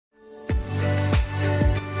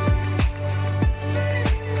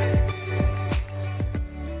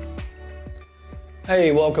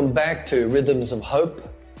Hey, welcome back to Rhythms of Hope.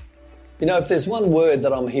 You know, if there's one word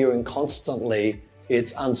that I'm hearing constantly,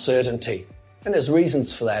 it's uncertainty. And there's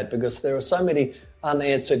reasons for that, because there are so many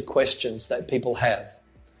unanswered questions that people have.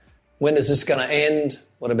 When is this going to end?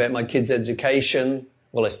 What about my kids' education?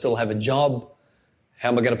 Will I still have a job?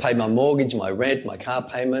 How am I going to pay my mortgage, my rent, my car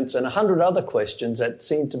payments, and 100 other questions that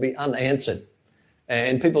seem to be unanswered.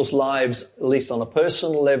 And people's lives, at least on a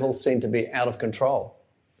personal level, seem to be out of control.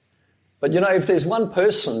 But you know, if there's one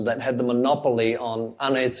person that had the monopoly on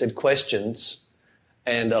unanswered questions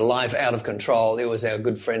and a life out of control, it was our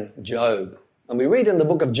good friend Job. And we read in the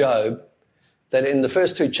book of Job that in the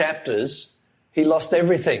first 2 chapters, he lost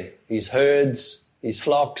everything. His herds, his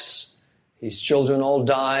flocks, his children all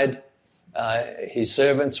died, his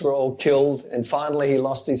servants were all killed, and finally he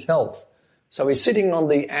lost his health. So he's sitting on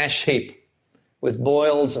the ash heap with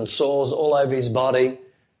boils and sores all over his body,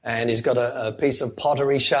 and he's got a piece of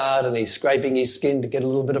pottery shard and he's scraping his skin to get a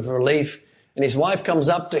little bit of relief. And his wife comes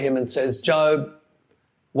up to him and says, Job,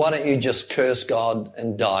 why don't you just curse God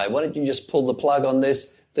and die? Why don't you just pull the plug on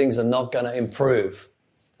this? Things are not going to improve.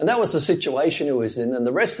 And that was the situation he was in. And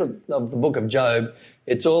the rest of the book of Job,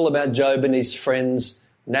 it's all about Job and his friends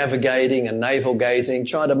navigating and navel-gazing,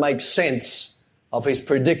 trying to make sense of his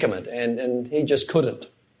predicament. And he just couldn't.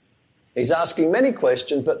 He's asking many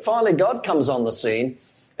questions, but finally God comes on the scene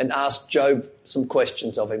and asked Job some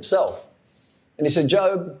questions of himself. And he said,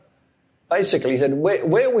 Job, basically, he said,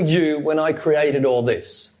 where were you when I created all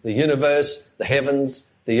this? The universe, the heavens,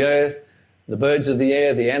 the earth, the birds of the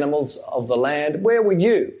air, the animals of the land. Where were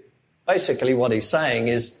you? Basically, what he's saying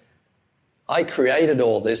is, I created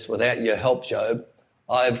all this without your help, Job.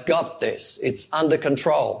 I've got this. It's under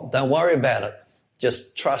control. Don't worry about it.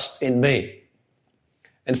 Just trust in me.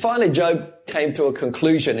 And finally, Job came to a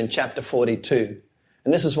conclusion in chapter 42.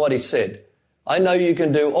 And this is what he said. I know you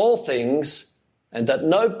can do all things and that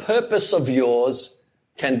no purpose of yours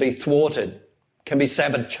can be thwarted, can be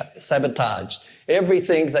sabotaged.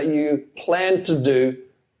 Everything that you plan to do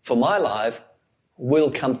for my life will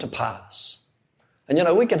come to pass. And you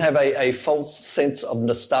know, we can have a false sense of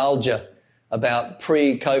nostalgia about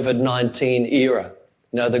pre-COVID-19 era.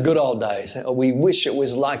 You know, the good old days. We wish it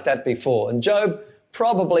was like that before. And Job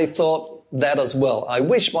probably thought that as well. I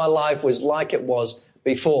wish my life was like it was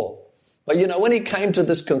before. But you know, when he came to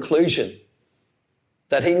this conclusion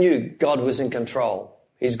that he knew God was in control,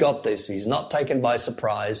 he's got this, he's not taken by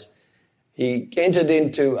surprise, he entered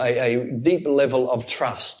into a deep level of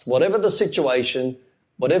trust. Whatever the situation,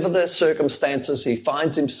 whatever the circumstances he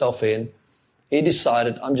finds himself in, he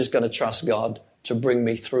decided, I'm just going to trust God to bring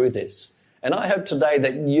me through this. And I hope today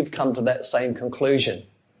that you've come to that same conclusion.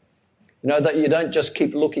 You know, that you don't just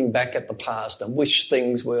keep looking back at the past and wish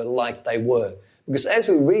things were like they were. Because as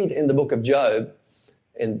we read in the book of Job,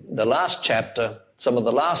 in the last chapter, some of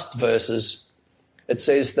the last verses, it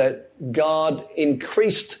says that God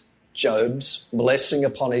increased Job's blessing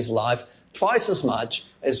upon his life twice as much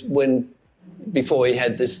as before he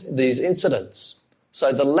had these incidents.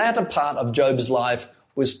 So the latter part of Job's life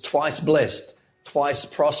was twice blessed, twice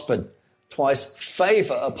prospered, twice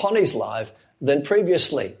favor upon his life than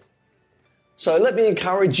previously. So let me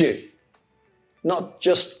encourage you, not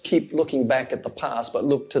just keep looking back at the past, but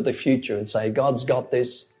look to the future and say, God's got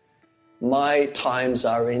this. My times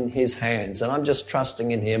are in his hands, and I'm just trusting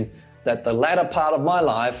in him that the latter part of my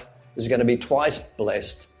life is going to be twice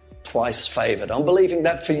blessed, twice favored. I'm believing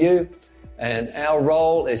that for you, and our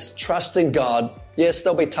role is trusting God. Yes,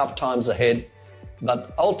 there'll be tough times ahead,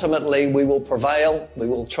 but ultimately we will prevail, we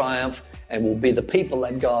will triumph, and we'll be the people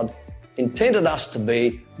that God intended us to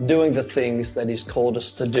be, doing the things that he's called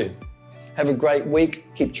us to do. Have a great week.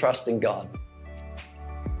 Keep trusting God.